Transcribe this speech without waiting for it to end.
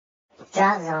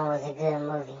Drop Zone was a good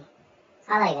movie.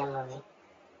 I like that movie.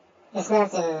 It's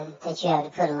nothing that you have to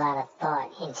put a lot of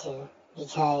thought into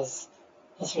because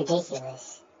it's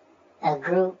ridiculous. A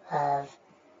group of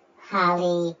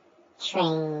highly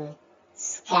trained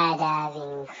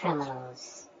skydiving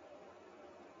criminals.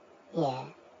 Yeah,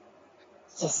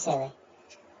 it's just silly.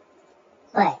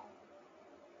 But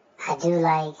I do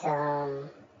like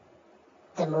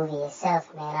the movie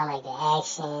itself, man. I like the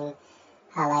action.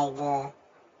 I like the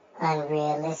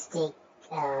unrealistic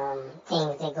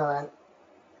things that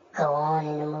go on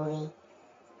in the movie.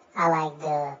 I like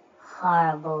the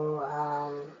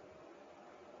horrible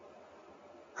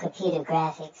computer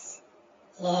graphics.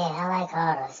 Yeah, I like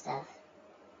all that stuff.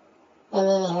 And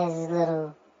then it has these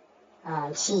little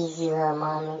cheesy little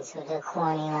moments with the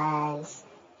corny lines.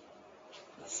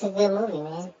 It's a good movie,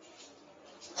 man. I'm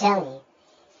telling you.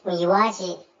 When you watch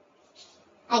it,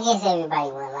 I guess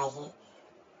everybody wouldn't like it.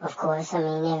 Of course, I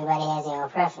mean, everybody has their own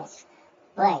preference.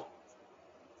 But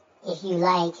if you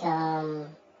like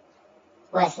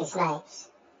Wesley Snipes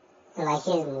and like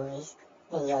his movies,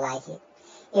 then you'll like it.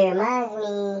 It reminds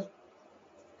me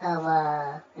of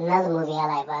another movie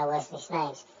I like by Wesley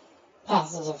Snipes,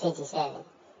 Passenger 57.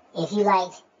 If you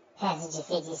liked Passenger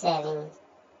 57,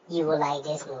 you will like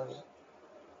this movie.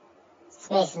 It's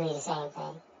basically the same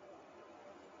thing.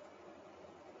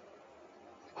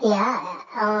 Yeah,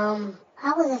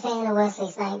 I was a fan of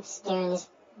Wesley Snipes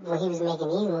when he was making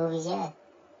these movies, yeah.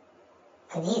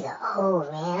 Cause he's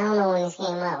old, man. I don't know when this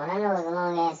came out, but I know it was a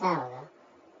long ass time ago.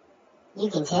 You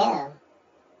can tell.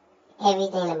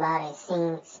 Everything about it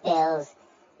spells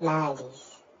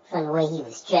 90s. From the way he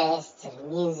was dressed, to the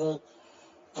music,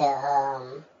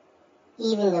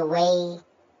 even the way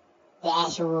the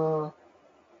actual,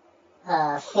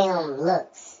 film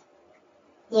looks.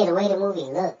 Yeah, the way the movie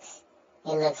looks.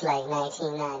 It looks like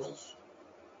 1990s.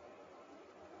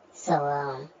 So,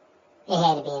 it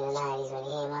had to be in the 90s when it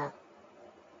came out.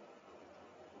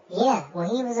 Yeah, when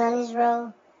he was on this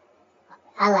role,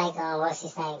 I like Wesley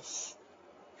Snipes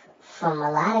from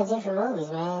a lot of different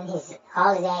movies, man.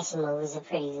 All his action movies are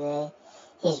pretty good.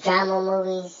 His drama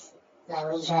movies, like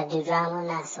when he tried to do drama,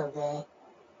 not so good.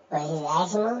 But his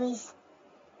action movies,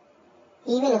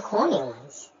 even the corny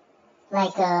ones,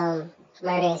 like Murder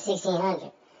at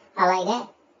 1600. I like that.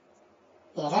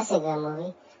 Yeah, that's a good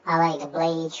movie. I like the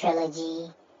Blade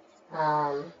trilogy.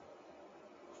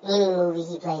 Any movie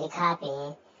he played a cop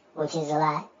in, which is a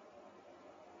lot.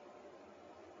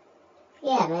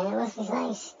 Yeah, man, Wesley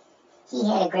Snipes, he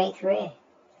had a great career.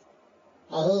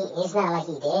 And it's not like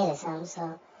he dead or something,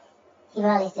 so he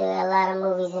probably still got a lot of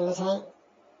movies in the tank.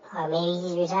 Or maybe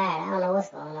he's retired. I don't know what's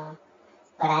going on.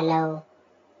 But I know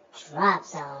Drop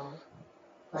Zone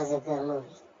was a good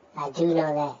movie. I do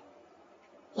know that.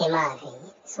 In my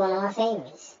opinion. It's one of my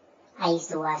favorites. I used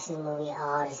to watch this movie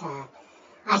all the time.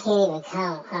 I can't even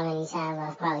count how many times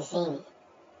I've probably seen it.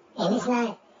 And it's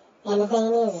not, and the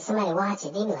thing is, if somebody watch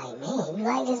it, they be like, man, you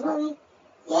like this movie?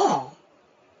 Yeah.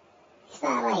 It's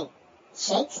not like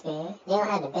Shakespeare. They don't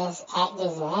have the best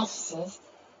actors and actresses.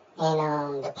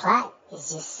 And the plot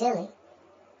is just silly.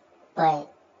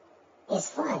 But it's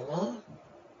fun, man.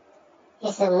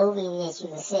 It's a movie that you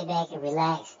can sit back and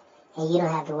relax, and you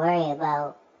don't have to worry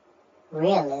about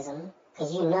realism,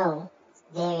 because you know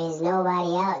there is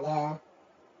nobody out there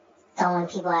throwing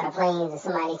people out of planes or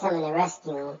somebody coming to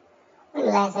rescue them. When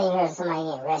the last time you heard of somebody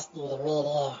getting rescued in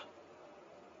midair?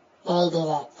 And they did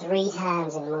that 3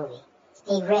 times in the movie.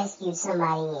 They rescued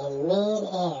somebody in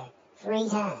midair 3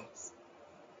 times.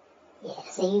 Yeah,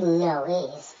 so you know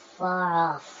it is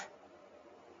far off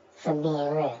from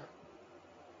being real.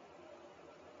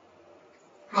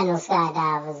 I know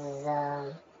skydivers is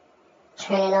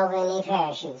turning over in their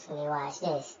parachutes when they watch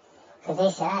this. Because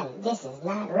they said, this is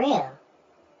not real.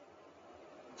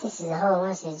 This is a whole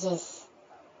bunch of just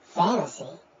fantasy.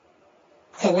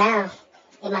 Because now,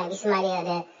 there might be somebody out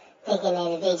there thinking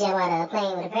that if they jump out of a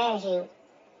plane with a parachute,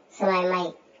 somebody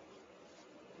might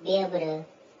be able to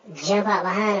jump out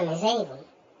behind them and save them.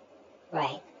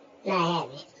 Right. Not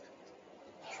happening.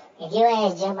 If your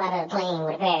ass jump out of a plane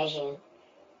with a parachute,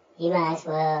 you might as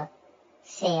well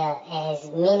say as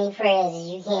many prayers as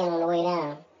you can on the way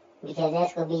down, because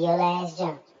that's going to be your last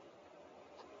jump.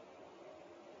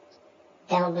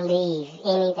 Don't believe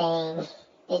anything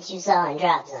that you saw in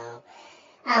Drop Zone.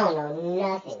 I don't know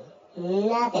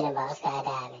nothing about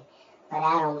skydiving, but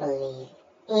I don't believe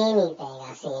anything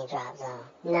I see in Drop Zone.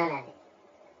 None of it.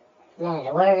 None of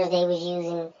the words they was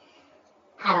using.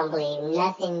 I don't believe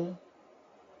nothing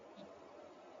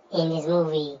in this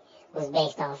movie was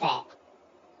based on fact.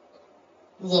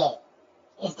 Yet,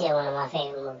 it's still one of my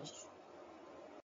favorite movies.